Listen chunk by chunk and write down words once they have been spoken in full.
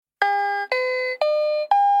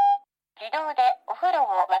動でお風呂を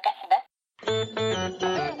沸かします。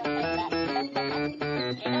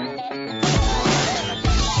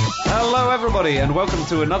 Hello everybody and welcome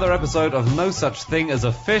to another episode of No Such Thing as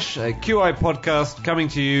a Fish, a QI podcast coming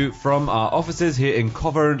to you from our offices here in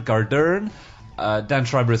Covent Garden. Dan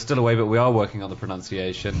Schreiber is still away, but we are working on the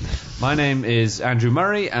pronunciation. My name is Andrew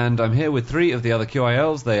Murray, and I'm here with three of the other QI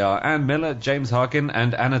elves. They are Anne Miller, James Harkin,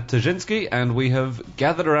 and Anna Tajinski, and we have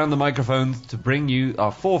gathered around the microphones to bring you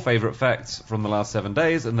our 4 favourite facts from the last 7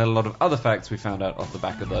 days, and then a lot of other facts we found out off the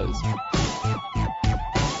back of those.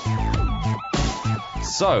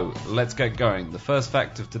 So, let's get going. The first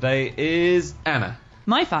fact of today is Anna.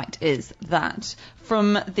 My fact is that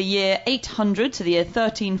from the year 800 to the year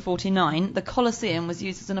 1349, the Colosseum was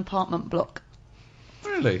used as an apartment block.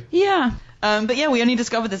 Really? Yeah. But yeah, we only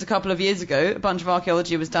discovered this a couple of years ago. A bunch of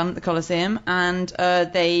archaeology was done at the Colosseum, and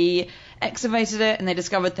they excavated it, and they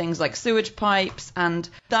discovered things like sewage pipes, and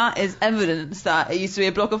that is evidence that it used to be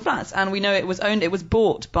a block of flats. And we know it was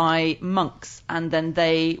bought by monks, and then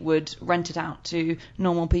they would rent it out to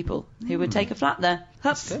normal people who would take a flat there.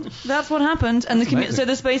 That's what happened. And so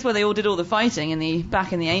the space where they all did all the fighting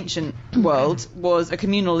back in the ancient world was a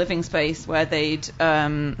communal living space where they'd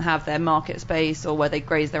have their market space, or where they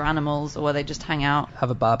graze their animals, or where they just hang out, have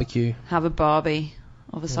a barbecue, have a barbie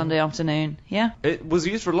of a Sunday afternoon. Yeah. It was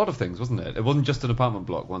used for a lot of things, wasn't it? It wasn't just an apartment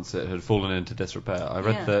block once it had fallen into disrepair. I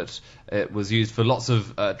read that it was used for lots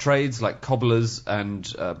of trades like cobblers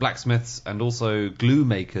and blacksmiths, and also glue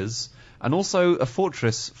makers, and also a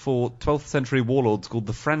fortress for 12th century warlords called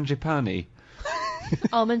the Frangipani.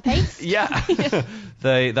 Almond paste? Yeah.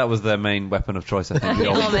 That was their main weapon of choice, I think, the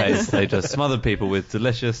almond paste. They just smothered people with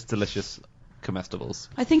delicious comestibles.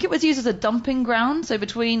 I think it was used as a dumping ground, so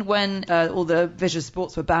between when all the vicious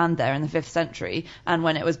sports were banned there in the 5th century and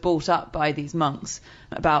when it was bought up by these monks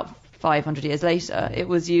about 500 years later, it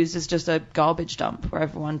was used as just a garbage dump where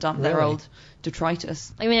everyone dumped their old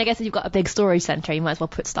detritus. I mean, I guess if you've got a big storage centre, you might as well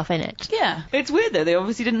put stuff in it. Yeah. It's weird though, they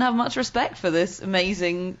obviously didn't have much respect for this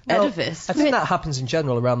amazing edifice. I think that happens in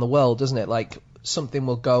general around the world, doesn't it? Like, something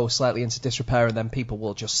will go slightly into disrepair and then people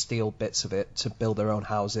will just steal bits of it to build their own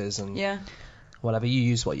houses and whatever. You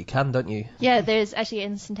use what you can, don't you? Yeah, there's actually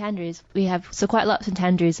in St Andrews, we have, so quite a lot of St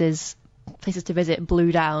Andrews is places to visit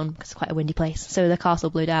blew down because it's quite a windy place. So the castle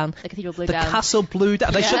blew down, the cathedral blew down. The castle blew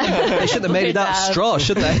down? They shouldn't have made it out of straw,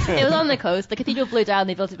 should they? It was on the coast. The cathedral blew down,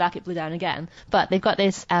 they built it back, it blew down again. But they've got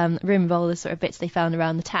this room of all the sort of bits they found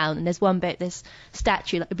around the town, and there's one bit, this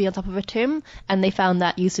statue that would be on top of a tomb, and they found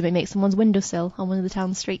that used to make someone's windowsill on one of the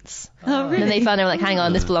town streets. Oh, really? And then they found it, like, hang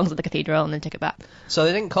on, this belongs to the cathedral, and then took it back. So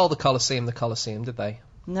they didn't call the Colosseum, did they?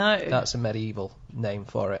 No. That's a medieval name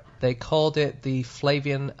for it. They called it the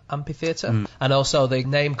Flavian Amphitheatre. And also the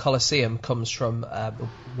name Colosseum comes from a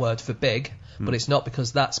word for big, but it's not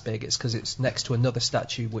because that's big, it's because it's next to another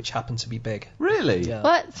statue which happened to be big. Really? Yeah.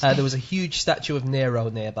 What? There was a huge statue of Nero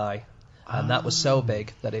nearby, and that was so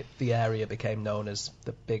big that the area became known as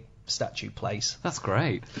the big statue place. That's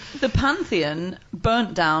great. The Pantheon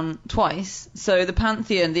burnt down twice. So the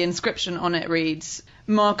Pantheon, the inscription on it reads,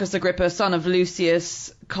 Marcus Agrippa, son of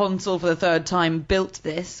Lucius, consul for the 3rd time, built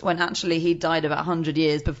this, when actually he died about 100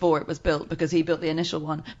 years before it was built, because he built the initial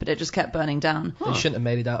one, but it just kept burning down. They shouldn't have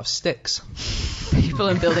made it out of sticks. People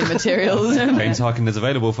and building materials. James Harkin is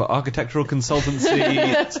available for architectural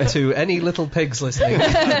consultancy to any little pigs listening.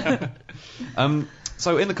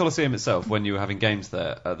 So in the Colosseum itself, when you were having games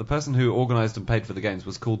there, the person who organised and paid for the games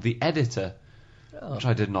was called the editor, which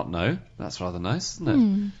I did not know. That's rather nice, isn't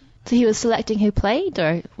it? So he was selecting who played,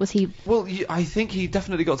 or was he... Well, I think he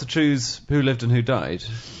definitely got to choose who lived and who died.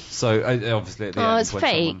 So obviously at the end... it's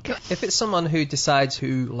fake. If it's someone who decides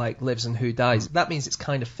who lives and who dies, that means it's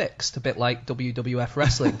kind of fixed, a bit like WWF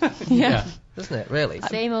wrestling. Yeah. Doesn't it, really?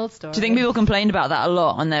 Same old story. Do you think people complained about that a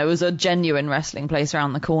lot when there was a genuine wrestling place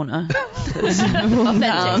around the corner?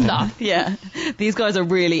 Authentic stuff. Yeah. These guys are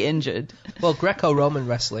really injured. Well, Greco-Roman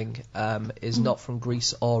wrestling is not from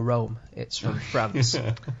Greece or Rome. It's from France.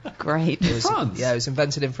 Great. France? Yeah, it was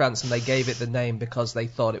invented in France, and they gave it the name because they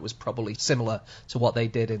thought it was probably similar to what they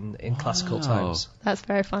did in classical times. That's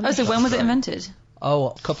very funny. Oh, so when was it invented? Oh,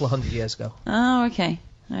 a couple of hundred years ago. Oh, okay.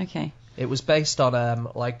 It was based on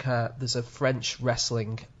there's a French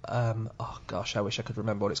wrestling. I wish I could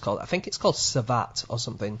remember what it's called. I think it's called Savate or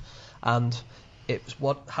something. And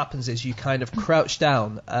what happens is you kind of crouch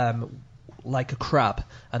down like a crab,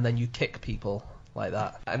 and then you kick people like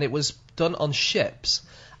that. And it was done on ships.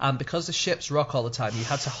 And because the ships rock all the time, you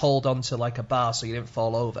had to hold on to like a bar so you didn't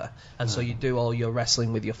fall over. And so you do all your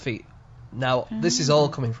wrestling with your feet Now, this is all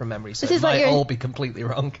coming from memory, so This it is like might your- all be completely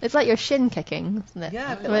wrong. It's like your shin kicking, isn't it?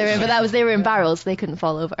 Yeah, a bit But they were in barrels, so they couldn't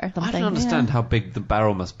fall over. Or I something. don't understand how big the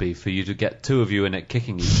barrel must be for you to get two of you in it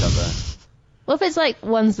kicking each other. Well, if it's like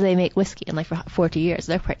ones they make whiskey in like for 40 years,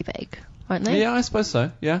 they're pretty big, aren't they? Yeah, I suppose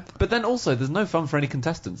so, yeah. But then also, there's no fun for any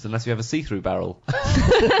contestants unless you have a see-through barrel.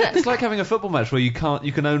 It's like having a football match where you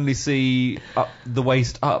can only see up the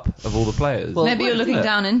waist up of all the players. Well, Maybe you're looking isn't it?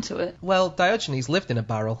 down into it. Well, Diogenes lived in a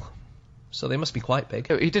barrel, so they must be quite big.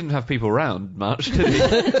 He didn't have people round much, did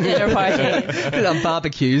he? Dinner party. Did on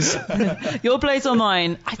barbecues. Your place or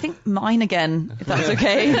mine? I think mine again, if that's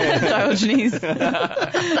okay. Diogenes.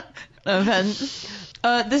 No offense.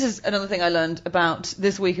 This is another thing I learned about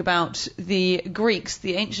this week about the Greeks.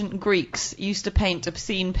 The ancient Greeks used to paint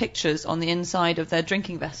obscene pictures on the inside of their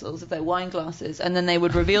drinking vessels, of their wine glasses, and then they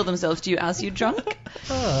would reveal themselves to you as you drunk.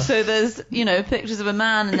 So there's, pictures of a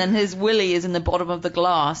man, and then his willy is in the bottom of the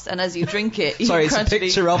glass, and as you drink it, you Sorry, it's a gradually-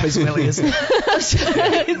 picture of his willy, isn't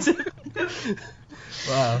it?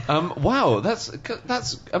 Wow. Wow, that's Yeah,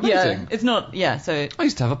 amazing. it's not. Yeah, so I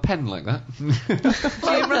used to have a pen like that. Do you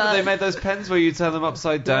remember they made those pens where you turn them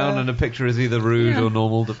upside down and a picture is either rude or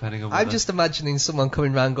normal depending on what I'm just imagining someone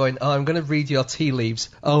coming round going, "Oh, I'm going to read your tea leaves."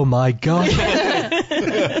 Oh my god.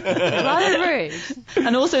 Rather rude.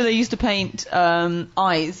 And also they used to paint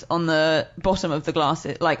eyes on the bottom of the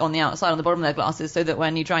glasses, like on the outside, on the bottom of their glasses, so that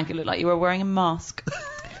when you drank it looked like you were wearing a mask.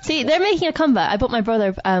 See, they're making a comeback. I bought my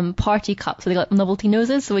brother party cups, so they got novelty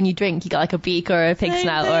noses, so when you drink, you got like a beak or a pig Same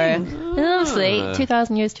snout, thing. or... And obviously,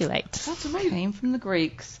 2,000 years too late. That's amazing. Came from the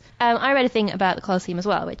Greeks. I read a thing about the Colosseum as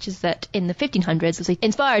well, which is that in the 1500s, was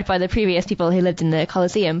inspired by the previous people who lived in the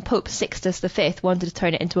Colosseum, Pope Sixtus V wanted to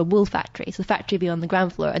turn it into a wool factory, so the factory would be on the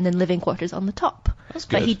ground floor and then living quarters on the top. That's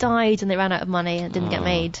But good. he died and they ran out of money and it didn't get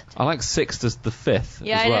made. I like Sixtus the Fifth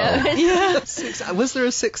Yeah, as I well. know. Yeah. Was there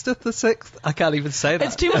a Sixtus the Sixth? I can't even say that.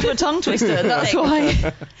 It's too much of a tongue twister, that's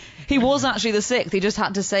why. He was actually the sixth, he just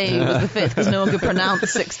had to say he was the fifth, because no one could pronounce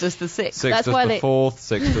Sixtus the Sixth. Sixtus why the they- Fourth,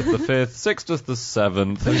 Sixtus the Fifth, Sixtus the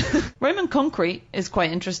Seventh. Roman concrete is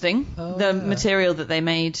quite interesting, the material that they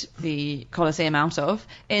made the Colosseum out of,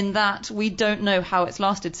 in that we don't know how it's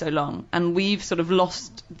lasted so long, and we've sort of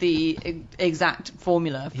lost the exact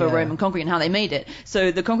formula for Yeah. Roman concrete and how they made it.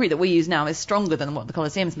 So the concrete that we use now is stronger than what the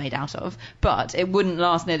Colosseum is made out of, but it wouldn't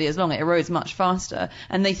last nearly as long. It erodes much faster,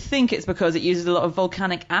 and they think it's because it uses a lot of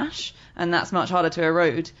volcanic ash, and that's much harder to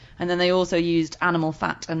erode. And then they also used animal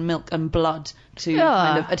fat and milk and blood to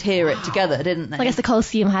kind of adhere it together, didn't they? I guess the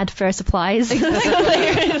Colosseum had fair supplies. Scoop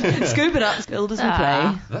it up, build as we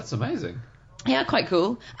play. That's amazing. Yeah, quite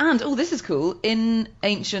cool. And, this is cool, in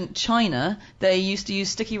ancient China, they used to use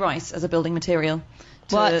sticky rice as a building material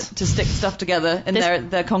to stick stuff together in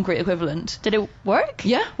their concrete equivalent. Did it work?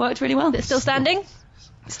 Yeah, worked really well. Is it still standing?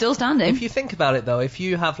 Still standing. If you think about it, though, if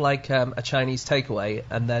you have like a Chinese takeaway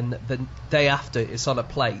and then the day after it's on a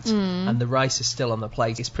plate and the rice is still on the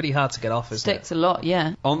plate, it's pretty hard to get off, isn't Sticks a lot,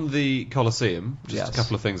 yeah. On the Colosseum, just Yes. a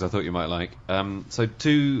couple of things I thought you might like. So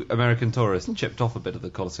 2 American tourists chipped off a bit of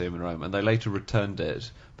the Colosseum in Rome, and they later returned it.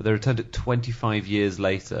 But they returned it 25 years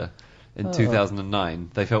later, in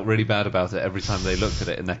 2009. They felt really bad about it every time they looked at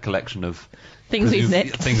it in their collection of Things we've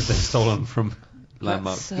nicked. things they've stolen from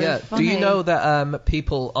landmarks. So it? Yeah. funny. Do you know that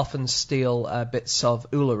people often steal bits of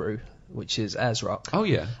Uluru, which is Ayers Rock? Oh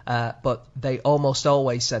yeah. But they almost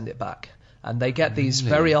always send it back. And they get these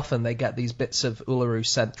very often. They get these bits of Uluru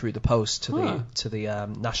sent through the post to the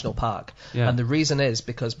national park. Yeah. And the reason is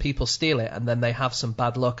because people steal it and then they have some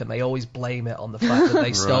bad luck and they always blame it on the fact that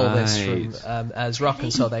they stole this from Ayers Rock,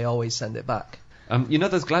 and so they always send it back. You know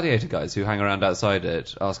those gladiator guys who hang around outside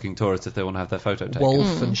it asking tourists if they want to have their photo taken?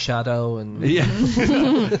 Wolf and Shadow and Yeah.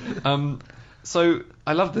 So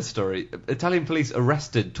I love this story. Italian police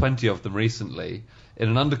arrested 20 of them recently in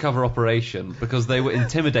an undercover operation because they were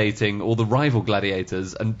intimidating all the rival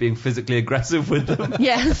gladiators and being physically aggressive with them.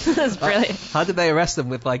 Yes, that's brilliant. How did they arrest them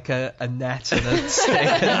with like a net and a stick?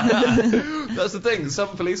 That's the thing. Some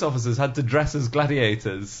police officers had to dress as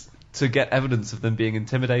gladiators to get evidence of them being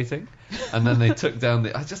intimidating, and then they took down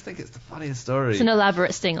the... I just think it's the funniest story. It's an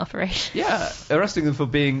elaborate sting operation. Yeah, arresting them for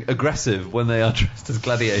being aggressive when they are dressed as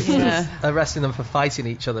gladiators. Yeah. Arresting them for fighting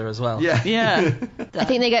each other as well. Yeah. Yeah. I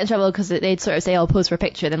think they get in trouble because they'd sort of say, "I'll pose for a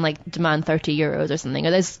picture," then like demand €30 or something.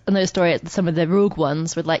 Or there's another story. Some of the rogue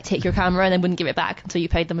ones would like take your camera and then wouldn't give it back until you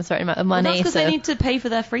paid them a certain amount of Well, money. that's because so they need to pay for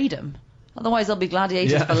their freedom. Otherwise, they'll be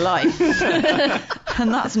gladiators Yeah. for life.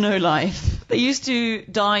 And that's no life. They used to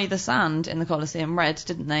dye the sand in the Colosseum red,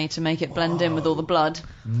 didn't they, to make it blend in with all the blood.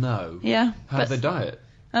 No. Yeah. How did they dye it?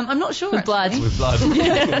 I'm not sure. With blood. actually. With blood.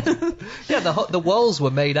 Yeah, the walls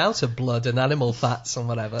were made out of blood and animal fats and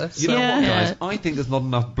whatever. You know what, guys? I think there's not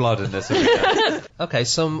enough blood in this arena. Okay,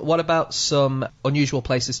 what about some unusual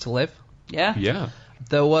places to live? Yeah. Yeah.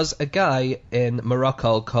 There was a guy in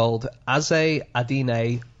Morocco called Aze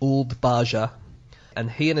Adine Ould Baja, and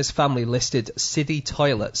he and his family listed city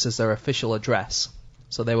toilets as their official address.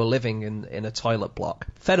 So they were living in a toilet block.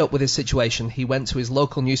 Fed up with his situation, he went to his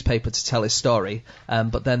local newspaper to tell his story,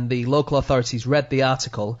 but then the local authorities read the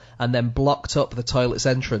article and then blocked up the toilet's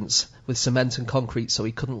entrance with cement and concrete so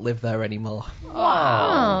he couldn't live there anymore.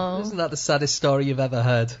 Oh. Isn't that the saddest story you've ever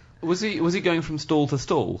heard? Was he going from stall to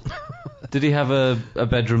stall? Did he have a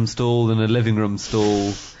bedroom stall and a living room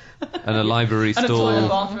stall and a library stall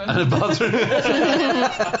and a bathroom?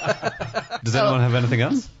 Does anyone have anything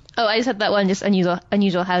else? Oh, I just had that one, just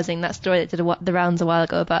unusual housing. That story that did the rounds a while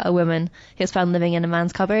ago about a woman who was found living in a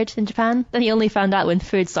man's cupboard in Japan. Then he only found out when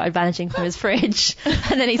food started vanishing from his fridge,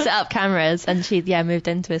 and then he set up cameras, and she moved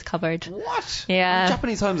into his cupboard. What? Yeah.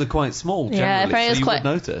 Japanese homes are quite small generally, apparently so you would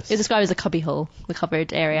notice. It was described as a cubbyhole, the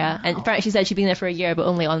cupboard area, and apparently she said she'd been there for a year, but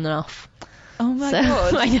only on and off. Oh my So,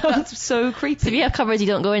 god, I know. that's so creepy. So if you have cupboards you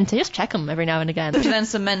don't go into, just check them every now and again. She then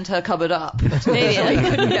cement her cupboard up. Maybe, so you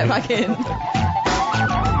couldn't get back in.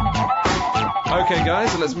 Okay,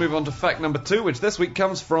 guys, so let's move on to fact number 2, which this week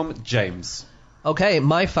comes from James. Okay,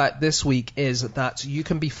 my fact this week is that you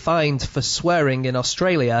can be fined for swearing in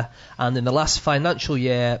Australia, and in the last financial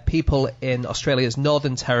year, people in Australia's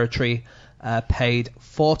Northern Territory paid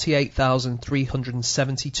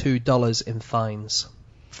 $48,372 in fines.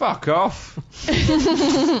 Fuck off.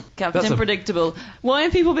 Captain That's a- Predictable. Why are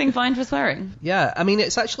people being fined for swearing? Yeah, I mean,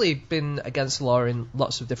 it's actually been against the law in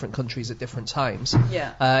lots of different countries at different times.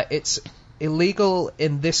 Yeah. It's illegal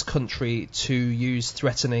in this country to use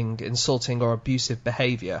threatening, insulting or abusive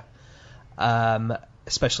behaviour,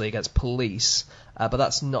 especially against police, but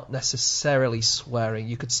that's not necessarily swearing.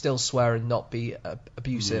 You could still swear and not be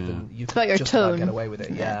abusive, and you about could your just about tone. get away with it.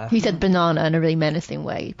 Yeah. If you said banana in a really menacing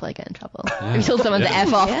way, you'd probably get in trouble. If you told someone to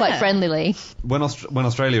F off quite friendlily. When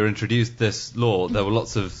Australia introduced this law, there were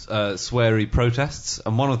lots of sweary protests,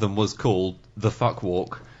 and one of them was called the fuck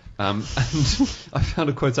walk. And I found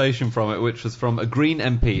a quotation from it, which was from a Green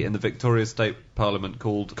MP in the Victoria State Parliament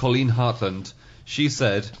called Colleen Hartland. She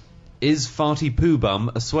said, "Is farty poo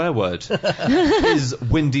bum a swear word? Is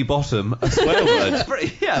windy bottom a swear word?"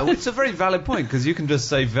 It's a very valid point, because you can just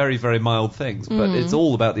say very, very mild things, but it's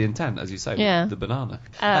all about the intent, as you say, Yeah. with the banana.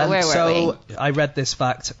 Where were so we? I read this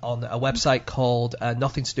fact on a website called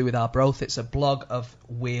Nothing to Do with Arbroath. It's a blog of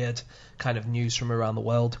weird kind of news from around the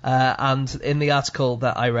world. And in the article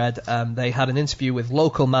that I read, they had an interview with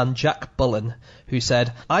local man Jack Bullen, who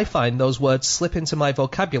said, "I find those words slip into my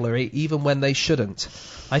vocabulary even when they shouldn't.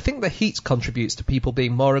 I think the heat contributes to people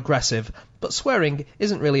being more aggressive, but swearing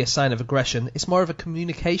isn't really a sign of aggression. It's more of a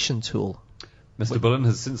communication tool." Mr. Bullen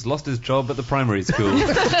has since lost his job at the primary school.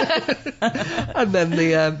 And then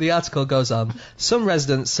the article goes on. Some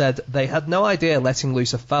residents said they had no idea letting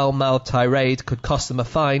loose a foul-mouthed tirade could cost them a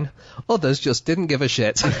fine. Others just didn't give a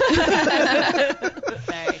shit.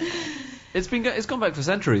 It's gone back for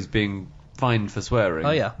centuries being fined for swearing.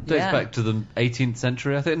 Oh, yeah. Dates Yeah. back to the 18th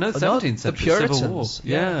century, I think. No, no, 17th the century. Civil War. Puritans,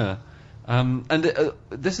 Yeah. And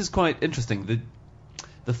this is quite interesting.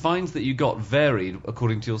 The fines that you got varied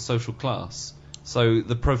according to your social class. So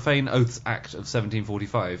the Profane Oaths Act of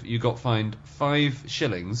 1745, you got fined 5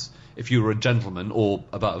 shillings if you were a gentleman or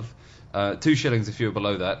above, 2 shillings if you were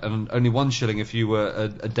below that, and only 1 shilling if you were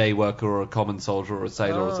a day worker or a common soldier or a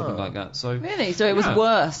sailor or something like that. So Really? So it was Yeah.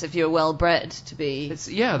 worse if you were well bred to be.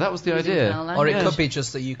 that was the using idea. foul Or it language. could be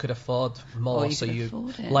just that you could afford more, Or you so could you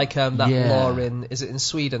afford it. like that Yeah. law in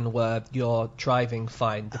Sweden where your driving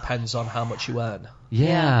fine depends on how much you earn.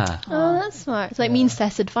 Yeah. Oh, that's smart. It's like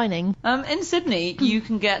means-tested fining. In Sydney, you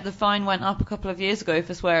can get the fine went up a couple of years ago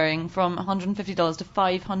for swearing from $150 to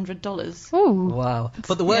 $500. Ooh. Wow.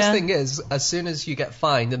 But the worst Yeah. thing is, as soon as you get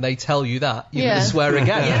fined and they tell you that, you're Yeah. going to swear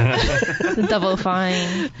again. The double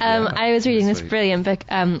fine. I was reading this Sweet. brilliant book,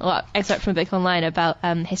 excerpt from a book online about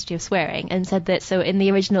history of swearing, and said that so in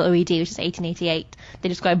the original OED, which is 1888, they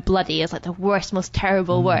described bloody as like the worst, most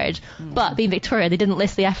terrible word. But being Victoria, they didn't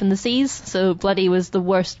list the F and the C's, so bloody was the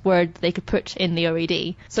worst word they could put in the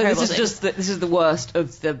OED. So Terrible this is thing. just this is the worst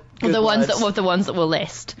of the good the ones words. that we'll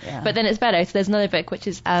list. Yeah. But then it's better. So there's another book which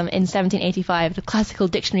is in 1785, the Classical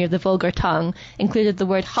Dictionary of the Vulgar Tongue included the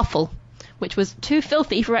word huffle, which was too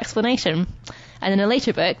filthy for explanation. And in a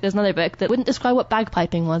later book, there's another book that wouldn't describe what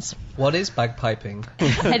bagpiping was. What is bagpiping?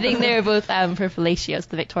 I think they were both for fellatio, so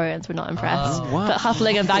the Victorians were not impressed. Oh, wow. But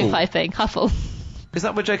huffling and bagpiping, huffle. Is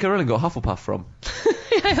that where J.K. Rowling got Hufflepuff from?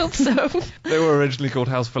 I hope so. They were originally called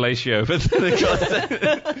House Fellatio, but then they got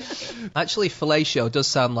Actually, fellatio does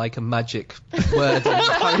sound like a magic word in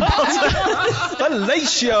Harry Potter.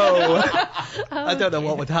 Fellatio! I don't know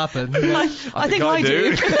what would happen. I think I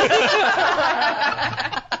do.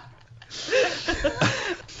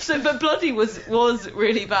 So, but Bloody was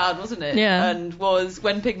really bad, wasn't it? Yeah. And was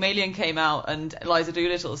when Pygmalion came out and Eliza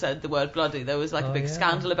Doolittle said the word bloody, there was like a big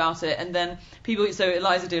scandal about it. And then people, so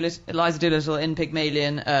Eliza Doolittle in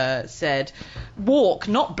Pygmalion said, "Walk,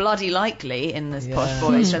 not bloody likely," in this posh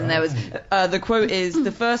voice. And there was the quote is,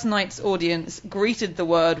 "The first night's audience greeted the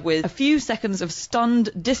word with a few seconds of stunned,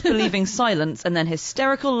 disbelieving silence, and then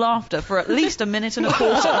hysterical laughter for at least a minute and a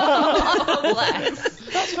quarter."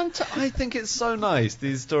 That's fantastic. I think it's so nice,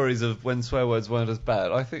 these stories of when swear words weren't as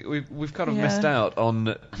bad. I think we've kind of missed out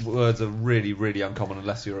on words that are really, really uncommon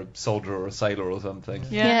unless you're a soldier or a sailor or something.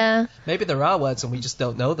 Yeah. Maybe there are words and we just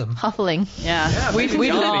don't know them. Huffling. Yeah, Maybe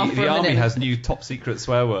we'd the laugh army, for the a army minute. has new top secret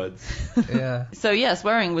swear words. Yeah. So yeah,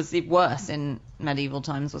 swearing was worse in medieval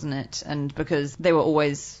times, wasn't it? And because they were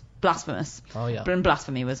always blasphemous. Oh, yeah. But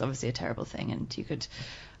blasphemy was obviously a terrible thing, and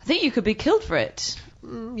I think you could be killed for it.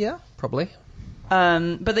 Yeah, probably.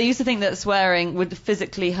 But they used to think that swearing would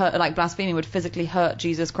physically hurt, like blasphemy would physically hurt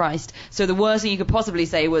Jesus Christ. So the worst thing you could possibly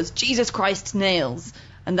say was Jesus Christ's nails.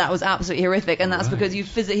 And that was absolutely horrific. And that's because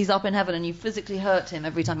he's up in heaven and you physically hurt him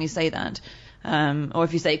every time you say that. Or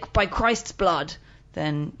if you say, by Christ's blood,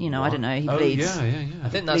 then, I don't know, he bleeds. Yeah. I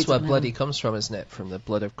think that's where bloody comes from, isn't it? From the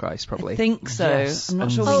blood of Christ, probably. I think so. Yes. I'm not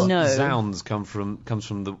And sure we know. Zounds comes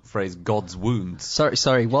from the phrase God's wounds.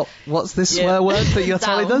 Sorry, what's this swear word that you're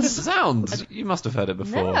telling us? Zounds. You must have heard it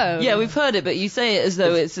before. No. Yeah, we've heard it, but you say it as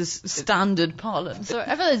though it's a standard parlance. So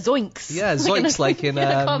ever the zoinks. Yeah, zoinks like in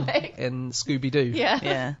comic. in Scooby-Doo. Yeah.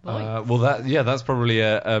 Yeah. Well, that's probably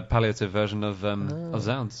a palliative version of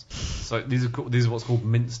zounds. So these are what's called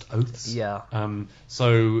minced oaths. Yeah.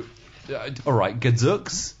 So, all right,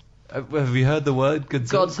 gadzooks. Have you heard the word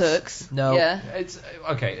gadzooks? God's hooks. No. Yeah. It's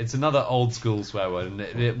okay. It's another old school swear word, and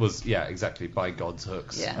it was exactly by God's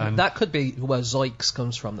hooks. Yeah. And That could be where zoiks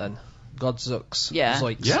comes from then. Godzooks. Yeah.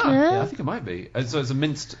 Zoiks. yeah, I think it might be. So it's a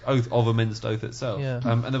minced oath of a minced oath itself. Yeah.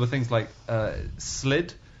 And there were things like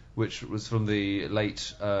slid, which was from the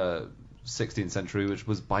late 16th century, which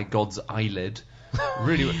was by God's eyelid.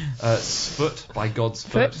 Really, foot by God's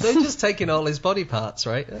foot. They're just taking all his body parts,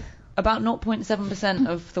 right? About 0.7%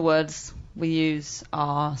 of the words we use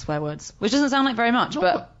are swear words, which doesn't sound like very much,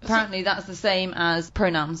 but apparently that's the same as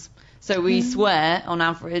pronouns. So we swear on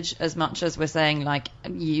average as much as we're saying like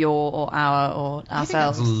your or our or I think that's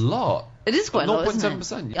ourselves. a lot. It is quite a lot, isn't it?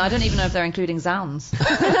 0.7%. I don't even know if they're including sounds.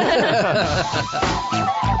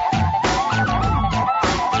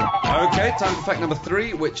 Okay, time for fact number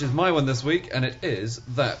 3, which is my one this week, and it is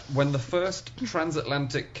that when the first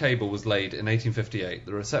transatlantic cable was laid in 1858,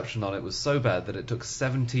 the reception on it was so bad that it took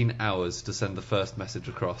 17 hours to send the first message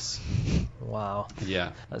across. Wow.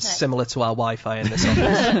 Yeah. That's similar to our Wi-Fi in this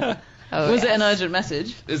office. Was it an urgent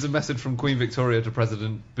message? Is a message from Queen Victoria to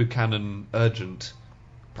President Buchanan urgent?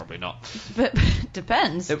 Probably not. But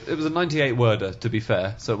depends. It was a 98-worder, to be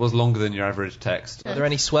fair, so it was longer than your average text. Are there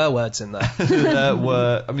any swear words in there?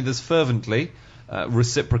 There's fervently,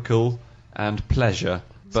 reciprocal, and pleasure.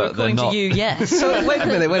 So But they're according not. to you, yes. So wait a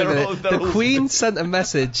minute. They're all The Queen sent a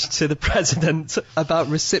message to the President about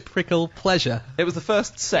reciprocal pleasure. It was the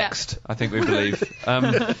first sext, I think we believe.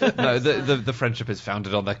 No, the friendship is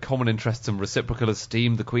founded on their common interests and reciprocal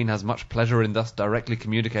esteem. The Queen has much pleasure in thus directly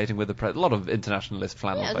communicating with the President. A lot of internationalist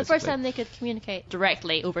flannel, Yeah, it was the basically. first time they could communicate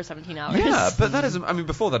directly over 17 hours. Yeah, but that is,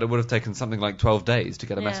 before that it would have taken something like 12 days to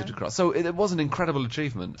get a Yeah. message across. So it was an incredible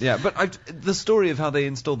achievement. Yeah, but the story of how they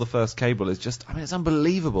installed the first cable is just, it's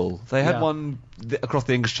unbelievable. They had one across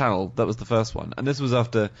the English Channel, that was the first one. And this was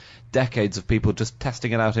after decades of people just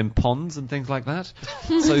testing it out in ponds and things like that.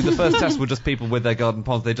 So the first tests were just people with their garden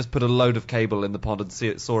ponds. They just put a load of cable in the pond and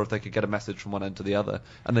saw if they could get a message from one end to the other.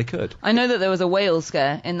 And they could. I know that there was a whale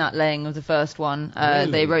scare in that laying of the first one.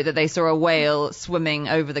 Really? They wrote that they saw a whale swimming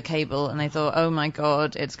over the cable and they thought, oh my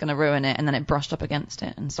god, it's going to ruin it. And then it brushed up against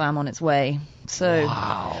it and swam on its way. So,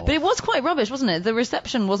 Wow. But it was quite rubbish, wasn't it? The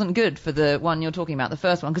reception wasn't good for the one you're talking about, the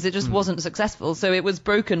first one, because it just wasn't successful. So it was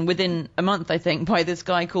broken within a month, I think, by this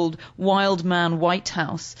guy called Wildman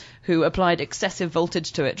Whitehouse, who applied excessive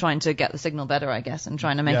voltage to it, trying to get the signal better, I guess, and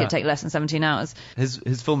trying to make it take less than 17 hours.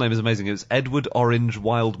 His full name is amazing. It was Edward Orange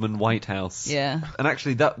Wildman Whitehouse. Yeah. And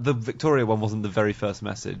actually, the Victoria one wasn't the very first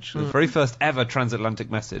message. The very first ever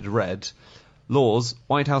transatlantic message read, Laws,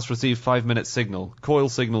 White House received 5-minute signal. Coil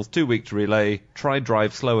signals too weak to relay. Try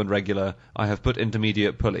drive slow and regular. I have put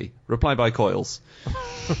intermediate pulley. Reply by coils.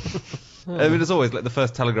 I mean, it's always like the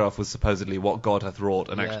first telegraph was supposedly what God hath wrought,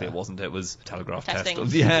 and actually Yeah. it wasn't. It was telegraph Testing.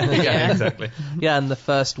 test. Yeah, exactly. Yeah, and the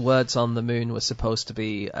first words on the moon were supposed to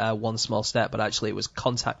be one small step, but actually it was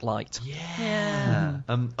contact light. Yeah.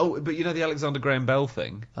 But you know the Alexander Graham Bell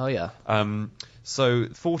thing? Oh, yeah. So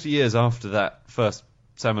 40 years after that first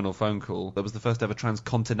seminal phone call, there was the first ever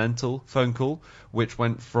transcontinental phone call, which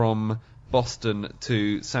went from Boston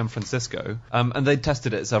to San Francisco, and they'd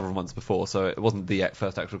tested it several months before, so it wasn't the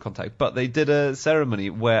first actual contact, but they did a ceremony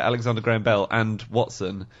where Alexander Graham Bell and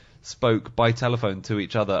Watson spoke by telephone to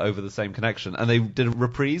each other over the same connection, and they did a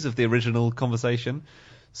reprise of the original conversation.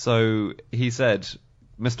 So he said,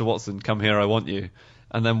 "Mr. Watson, come here, I want you."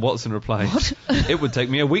 And then Watson replied, "It would take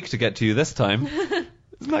me a week to get to you this time."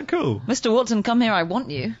 Isn't that cool? Mr. Watson, come here, I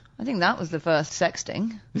want you. I think that was the first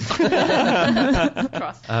sexting.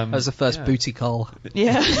 That was the first booty call.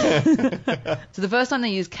 Yeah. So the first time they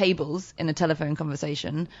used cables in a telephone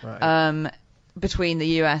conversation between the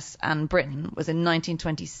US and Britain was in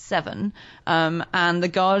 1927. And The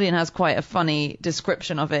Guardian has quite a funny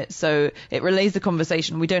description of it. So it relays the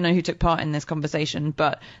conversation. We don't know who took part in this conversation,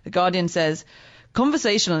 but The Guardian says,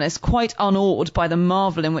 conversationalists, quite unawed by the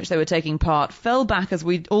marvel in which they were taking part, fell back as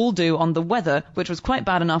we all do on the weather, which was quite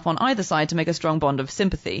bad enough on either side to make a strong bond of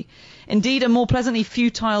sympathy. Indeed, a more pleasantly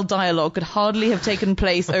futile dialogue could hardly have taken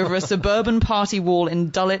place over a suburban party wall in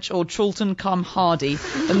Dulwich or Chorlton-cum-Hardy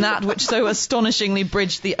than that which so astonishingly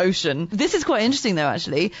bridged the ocean. This is quite interesting, though,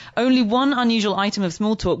 actually. Only one unusual item of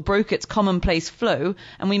small talk broke its commonplace flow,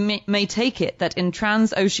 and we may take it that in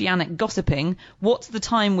transoceanic gossiping, "What's the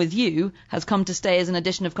time with you?" has come to stay as an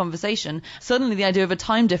addition of conversation. Suddenly the idea of a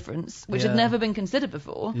time difference, which had never been considered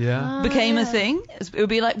before, became a thing. It would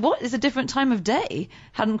be like, what is a different time of day?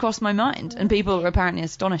 Hadn't crossed my mind. And people were apparently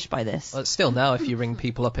astonished by this. Well, still now, if you ring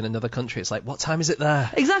people up in another country, it's like, what time is it there?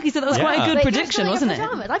 Exactly, so that was quite a good Wait, prediction, you're still wasn't in your it?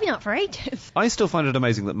 pajamas. I've been up for ages. I still find it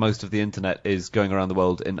amazing that most of the internet is going around the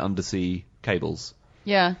world in undersea cables.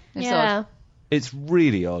 Yeah, it's Yeah. odd. It's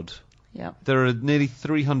really odd. Yeah. There are nearly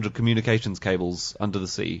 300 communications cables under the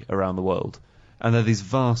sea around the world. And they're these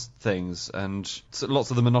vast things, and lots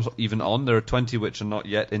of them are not even on. There are 20 which are not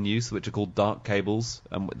yet in use, which are called dark cables,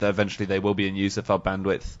 and eventually they will be in use if our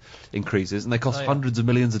bandwidth increases. And they cost hundreds of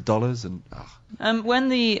millions of dollars. And When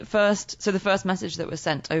the first message that was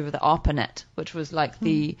sent over the ARPANET, which was like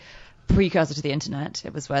the precursor to the internet,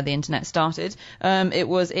 it was where the internet started. It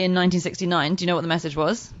was in 1969. Do you know what the message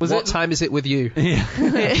was? What time is it with you?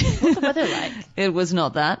 What's the weather like? It was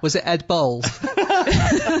not that. Was it Ed Bowles?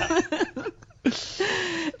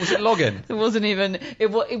 was it login? It wasn't even.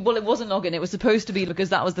 It wasn't login. It was supposed to be because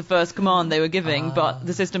that was the first command they were giving, but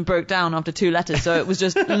the system broke down after 2 letters, so it was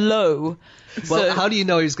just low. Well, how do you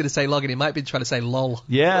know he was going to say login? He might be trying to say lol.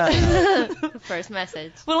 Yeah. The first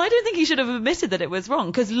message. Well, I don't think he should have admitted that it was wrong,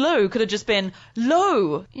 because low could have just been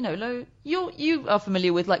low. You know, low. You are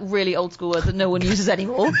familiar with like really old school words that no one uses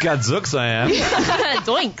anymore. Gadzooks I am.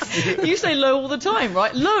 Doinks. You say low all the time,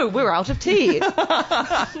 right? Low, we're out of tea.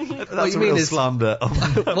 That's you a mean real is- slander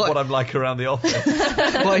of what I'm like around the office.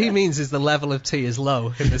 What he means is the level of tea is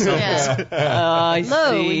low in this office. Yeah. I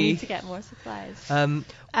Low, we see. need to get more supplies. Um,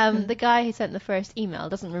 The guy who sent the first email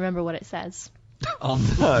doesn't remember what it says. Oh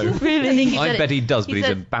no. Really? I bet he does, but he's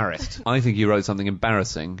said- embarrassed. I think he wrote something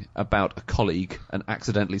embarrassing about a colleague and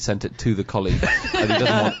accidentally sent it to the colleague, and he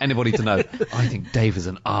doesn't want anybody to know. I think Dave is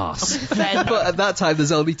an arse. but at that time,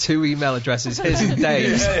 there's only 2 email addresses, his and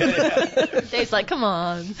Dave's. Dave's like, come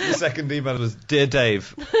on. The second email was, "Dear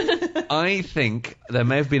Dave, I think there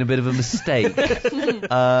may have been a bit of a mistake.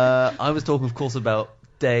 I was talking, of course, about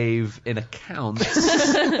Dave in accounts."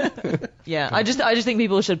 Yeah, I just think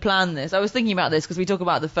people should plan this. I was thinking about this because we talk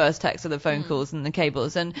about the first text of the phone calls and the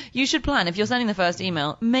cables, and you should plan. If you're sending the first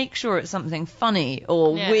email, make sure it's something funny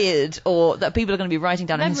or weird, or that people are going to be writing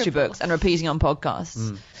down in history Memorable. books and repeating on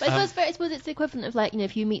podcasts. But I suppose it's the equivalent of like, you know,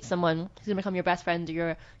 if you meet someone who's gonna become your best friend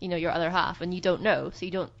or your other half, and you don't know, so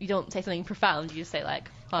you don't say something profound. You just say like,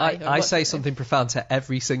 hi. or I what- say something profound to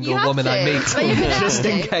every single You have woman I to, meet, but you have just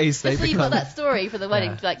in to. case they Just so you've got become... that story for the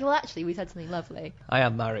wedding. To be like, well, actually, we said something lovely. I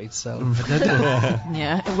am married, so...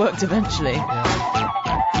 Yeah, it worked eventually.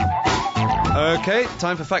 Okay,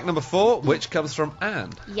 time for fact number 4, which comes from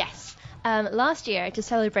Anne. Yes. Last year, to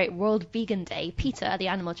celebrate World Vegan Day, PETA, the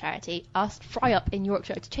animal charity, asked Fry Up in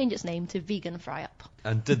Yorkshire to change its name to Vegan Fry Up.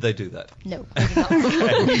 And did they do that? No, they did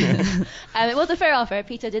not. It was a fair offer.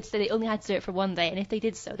 PETA did say they only had to do it for one day, and if they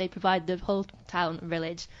did so, they'd provide the whole town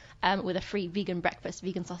village with a free vegan breakfast,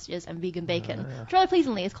 vegan sausages, and vegan bacon. Which rather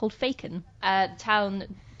pleasingly is called Faken. The town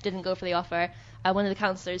didn't go for the offer. One of the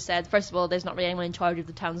councillors said, first of all, there's not really anyone in charge of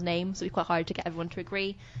the town's name, so it'd be quite hard to get everyone to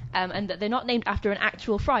agree. And that they're not named after an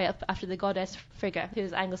actual fry-up, after the goddess Frigga,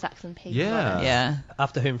 who's Anglo-Saxon pagan goddess. Yeah.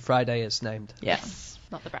 After whom Friday is named. Yes.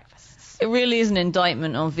 Not the breakfasts. It really is an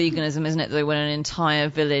indictment on veganism, isn't it, though, when an entire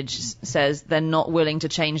village says they're not willing to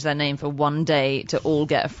change their name for one day to all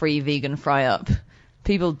get a free vegan fry-up.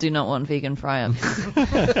 People do not want vegan fry-ups.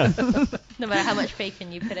 No matter how much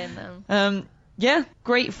bacon you put in them. Yeah,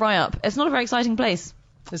 great fry-up. It's not a very exciting place.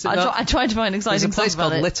 Is it I not? tried to find There's exciting a place stuff about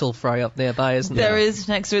called it. Little Fry Up nearby, isn't There is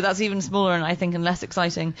next to it. That's even smaller and I think and less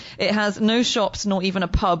exciting. It has no shops, nor even a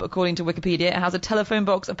pub, according to Wikipedia. It has a telephone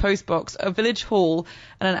box, a post box, a village hall,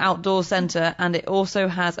 and an outdoor centre. And it also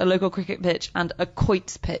has a local cricket pitch and a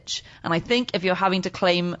quoits pitch. And I think if you're having to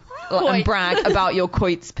claim and Quoits. brag about your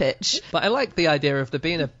quoits pitch, But I like the idea of there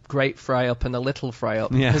being a great fry up and a little fry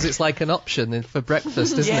up Yeah. because it's like an option for breakfast,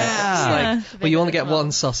 isn't Yeah. it? It's like, well, you only get Well.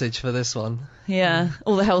 one sausage for this one. yeah,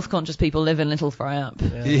 all the health conscious people live in Little Fry-Up.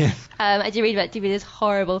 Yeah. I did read about this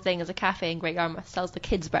horrible thing as a cafe in Great Yarmouth sells the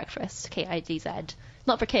kids' breakfast, KIDZ.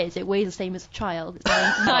 Not for kids, it weighs the same as a child. It's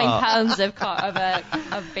 9 pounds of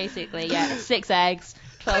basically, 6 eggs,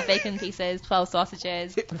 12 bacon pieces, 12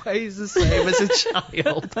 sausages. It weighs the same as a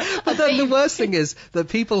child. But then the worst thing is that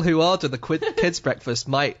people who order the kids' breakfast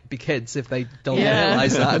might be kids if they don't Yeah.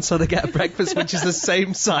 realise that, and so they get a breakfast which is the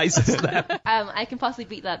same size as them. I can possibly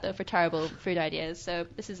beat that though for terrible food ideas. So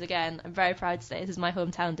this is again, I'm very proud to say this is my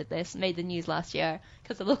hometown did this, made the news last year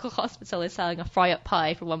because the local hospital is selling a fry-up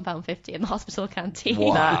pie for £1.50 in the hospital canteen.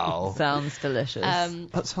 Wow. Sounds delicious.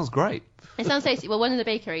 That sounds great. It sounds tasty. Well, one in the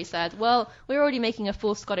bakery said, well, we're already making a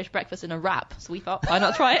full Scottish breakfast in a wrap, so we thought, why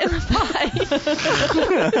not try it in a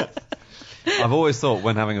pie? I've always thought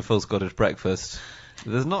when having a full Scottish breakfast,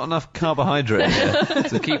 there's not enough carbohydrate here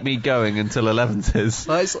to keep me going until 11's.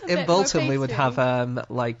 Well, in more Bolton we would pastry. have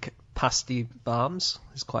like pasty balms.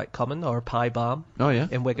 It's quite common, or a pie balm. Oh, yeah?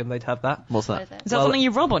 In Wigan they'd have that. What's What that? is it? Is that well- something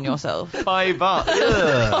you rub on yourself? Pie bar.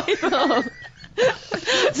 Ugh.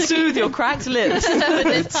 Soothe your cracked lips. With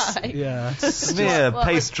this pie. Yeah. Smear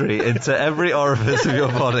pastry into every orifice of your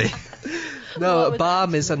body. No, What a would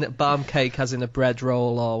balm that is a balm cake, as in a bread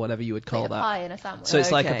roll or whatever you would call Like a that. pie in a sandwich. So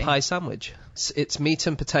it's like Okay. a pie sandwich. It's meat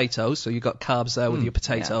and potatoes, so you've got carbs there with your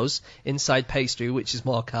potatoes. Inside pastry, which is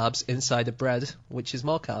more carbs. Inside a bread, which is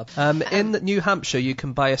more carbs. In New Hampshire, you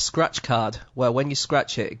can buy a scratch card, where when you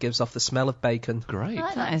scratch it, it gives off the smell of bacon. Great. I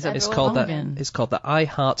like That is bread a- It's roll. called Pumpkin. It's called the I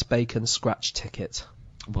Heart Bacon Scratch Ticket.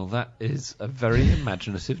 Well, that is a very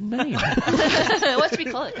imaginative name. What should we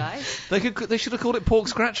call it, guys? They should have called it pork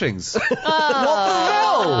scratchings. Come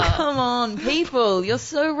on, people, you're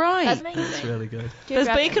so right. That's amazing. Really good. There's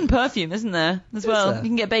bacon perfume, isn't there, as well? there? You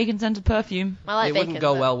can get bacon-scented perfume. I like It bacon. wouldn't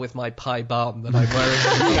go but- well with my pie balm that I'm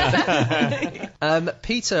wearing.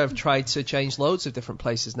 Peter have tried to change loads of different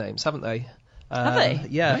places' names, haven't they? Have they?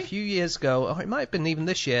 Yeah, a few years ago, or it might have been even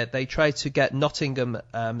this year, they tried to get Nottingham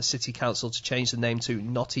City Council to change the name to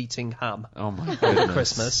Not Eating Ham Oh, my for goodness.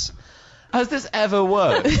 Christmas. Has this ever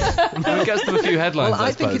worked? It gets them a few headlines, Well,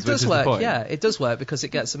 I think suppose, it does which is the work. point. Yeah, it does work because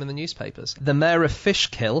it gets them in the newspapers. The mayor of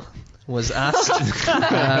Fishkill was asked,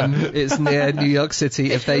 it's near New York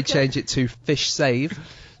City, if they change it to Fish Save.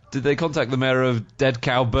 Did they contact the mayor of Dead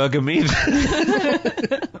Cow Burger Mead?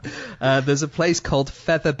 There's a place called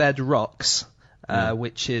Featherbed Rocks,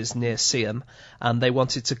 which is near Seaham, and they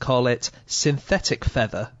wanted to call it Synthetic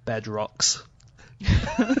Feather Bed Rocks.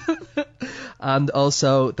 And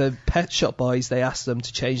also the Pet Shop Boys, they asked them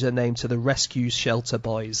to change their name to the Rescue Shelter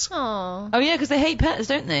Boys. Aw. Oh yeah, because they hate pets,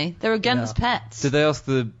 don't they? They're against pets. Did they ask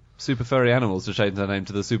the super furry animals to change their name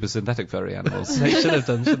to the super synthetic furry animals? They should have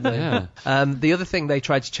done, shouldn't they? Yeah. The other thing they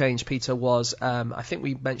tried to change, Peter, was I think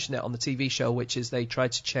we mentioned it on the TV show, which is they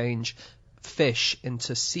tried to change fish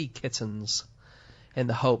into sea kittens in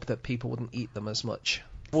the hope that people wouldn't eat them as much.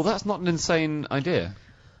 Well, that's not an insane idea.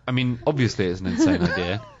 I mean, obviously it's an insane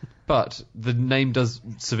idea, but the name does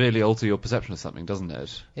severely alter your perception of something, doesn't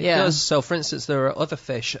it? It Yeah. does. So, for instance, there are other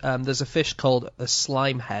fish. There's a fish called a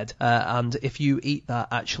slime head, and if you eat that,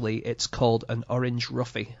 actually, it's called an orange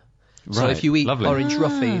ruffy. So Right, if you eat lovely. orange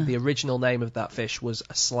ruffy, the original name of that fish was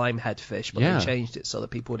a slime head fish, but Yeah. they changed it so that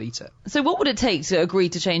people would eat it. So what would it take to agree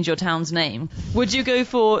to change your town's name? Would you go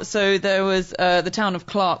for, so there was the town of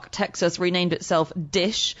Clark, Texas, renamed itself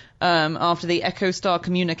Dish after the EchoStar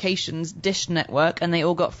Communications Dish Network, and they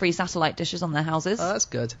all got free satellite dishes on their houses. Oh, that's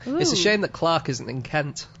good. It's a shame that Clark isn't in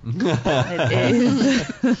Kent. It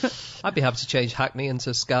is. I'd be happy to change Hackney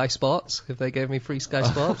into Sky Sports if they gave me free Sky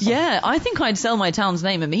Sports. Yeah, I think I'd sell my town's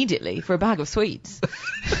name immediately for a bag of sweets.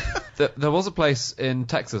 There was a place in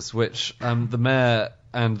Texas which the mayor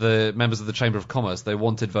and the members of the Chamber of Commerce, they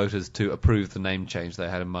wanted voters to approve the name change they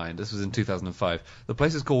had in mind. This was in 2005. The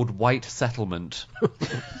place is called White Settlement.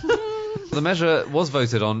 The measure was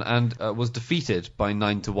voted on and was defeated by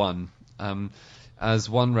 9-1. As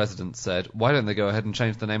one resident said, why don't they go ahead and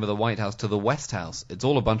change the name of the White House to the West House? It's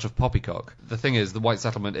all a bunch of poppycock. The thing is, the White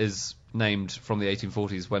Settlement is named from the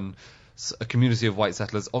 1840s when a community of white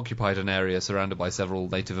settlers occupied an area surrounded by several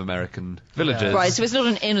Native American villages. Right, so it's not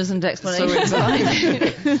an innocent explanation.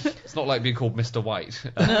 It's not like being called Mr. White.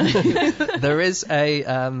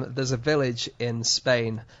 There's a village in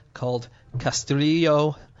Spain called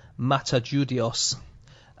Castillo Matajudios,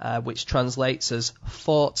 which translates as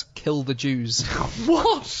Fort Kill the Jews.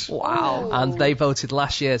 What? Wow. And they voted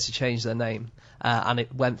last year to change their name. And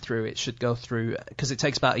it went through. It should go through because it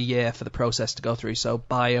takes about a year for the process to go through. So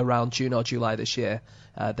by around June or July this year,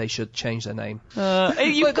 they should change their name.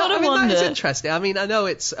 You've got to wonder. That is interesting. I mean, I know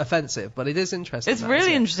it's offensive, but it is interesting. It's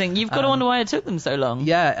really interesting. You've got to wonder why it took them so long.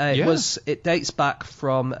 It dates back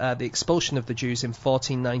from the expulsion of the Jews in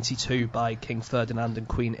 1492 by King Ferdinand and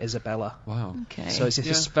Queen Isabella. Wow. Okay. So it's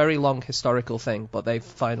a very long historical thing, but they've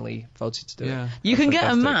finally voted to do it. You can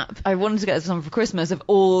get a map. I wanted to get this one for Christmas of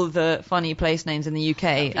all the funny place names in the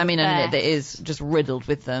UK. I mean, and it is just riddled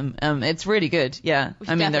with them. It's really good. Yeah.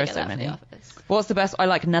 I mean, there are so many. What's the best? I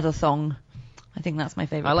like Netherthong. I think that's my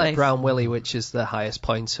favourite I like place. Brown Willie, which is the highest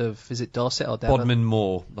point of, is it Dorset or Devon? Bodmin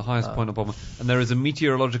Moor, the highest point of Bodmin. And there is a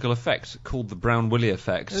meteorological effect called the Brown Willie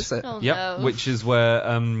effect. Is it? Oh, Yep, no. which is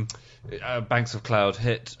where banks of cloud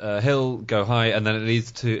hit a hill, go high, and then it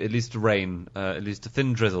leads to rain. It leads to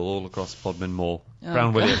thin drizzle all across Bodmin Moor.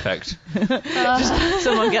 Brown Willie effect. Just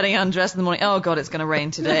someone getting undressed in the morning. Oh God, it's going to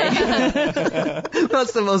rain today.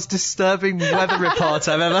 That's the most disturbing weather report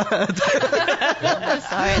I've ever heard. I'm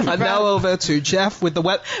sorry. It's And now over to Jeff with the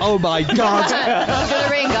wet. Oh my God! It's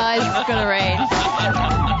gonna rain, guys. It's gonna rain.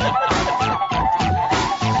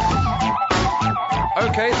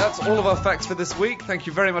 Okay, that's all of our facts for this week. Thank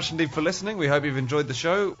you very much indeed for listening. We hope you've enjoyed the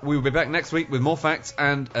show. We will be back next week with more facts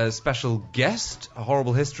and a special guest,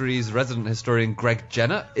 Horrible History's resident historian Greg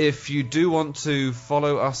Jenner. If you do want to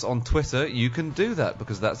follow us on Twitter, you can do that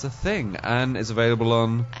because that's a thing. Anne is available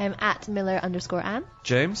on I'm at Miller_Anne.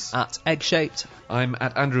 James. At Egg-Shaped. I'm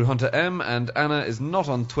at Andrew Hunter M, and Anna is not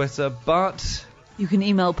on Twitter, but... You can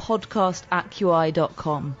email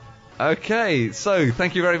podcast@qi.com. Okay, so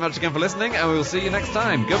thank you very much again for listening, and we will see you next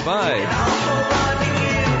time. Goodbye.